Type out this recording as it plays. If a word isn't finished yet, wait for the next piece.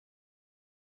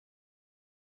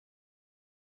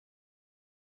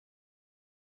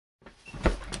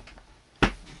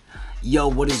Yo,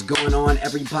 what is going on,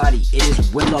 everybody? It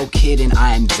is Willow Kid and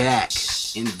I am back.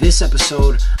 In this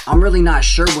episode, I'm really not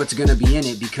sure what's gonna be in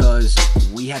it because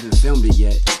we haven't filmed it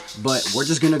yet, but we're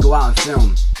just gonna go out and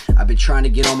film. I've been trying to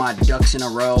get all my ducks in a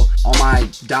row, all my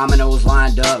dominoes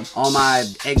lined up, all my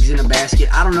eggs in a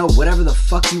basket. I don't know, whatever the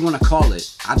fuck you wanna call it.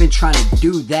 I've been trying to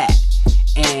do that.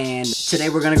 And today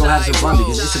we're gonna go have some fun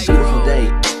because it's a beautiful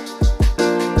day.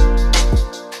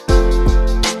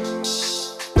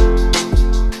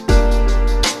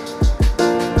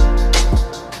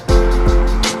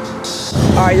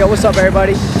 Alright, yo, what's up,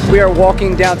 everybody? We are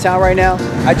walking downtown right now.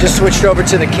 I just switched over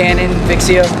to the Canon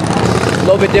Vixia. A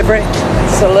little bit different.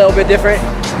 It's a little bit different.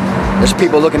 There's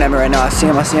people looking at me right now. I see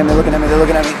them, they're looking at me,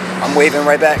 I'm waving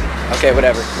right back. Okay,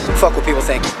 whatever. Fuck what people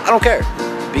think. I don't care.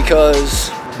 Because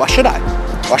why should I?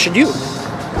 Why should you?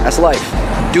 That's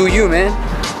life. Do you, man.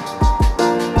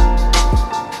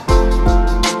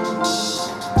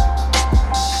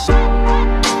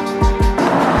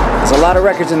 There's a lot of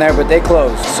records in there, but they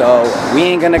closed, so we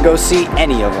ain't gonna go see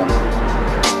any of them.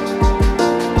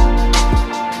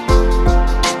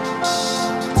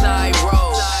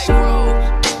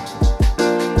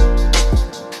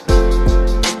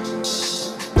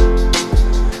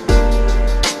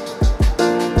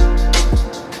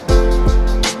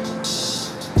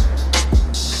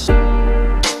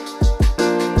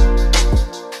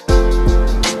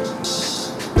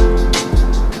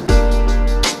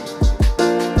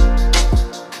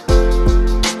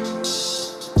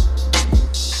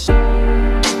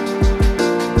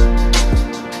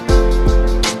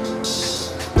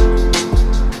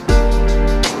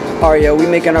 Alright, yo, we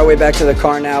making our way back to the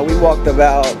car now. We walked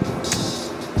about,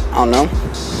 I don't know,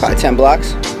 probably 10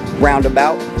 blocks,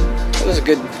 roundabout. It was a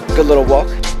good little walk.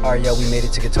 Alright, yo, we made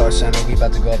it to Guitar Center. We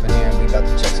about to go up in here and we about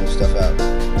to check some stuff out.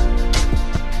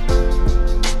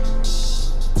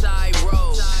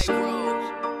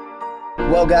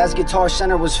 Well, guys, Guitar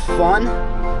Center was fun.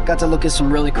 Got to look at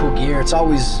some really cool gear. It's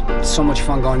always so much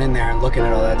fun going in there and looking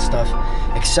at all that stuff,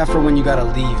 except for when you gotta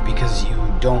leave because you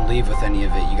don't leave with any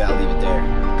of it. You gotta leave it there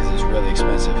because it's really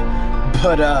expensive.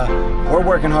 But we're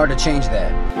working hard to change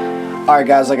that. Alright,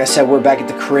 guys, like I said, we're back at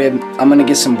the crib. I'm gonna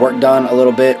get some work done a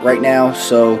little bit right now,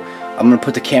 so I'm gonna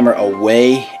put the camera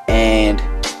away and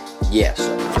yeah.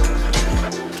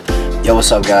 Yo,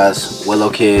 what's up, guys?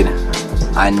 Willow Kid.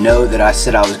 I know that I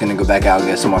said I was gonna go back out and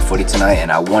get some more footy tonight,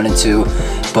 and I wanted to,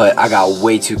 but I got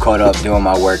way too caught up doing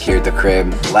my work here at the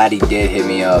crib. Laddie did hit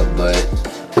me up, but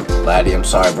Laddie, I'm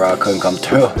sorry, bro, I couldn't come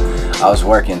through. I was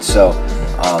working, so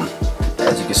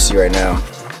as you can see right now,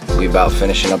 we about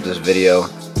finishing up this video.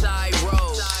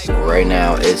 Right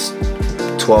now it's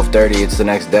 12:30. It's the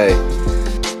next day.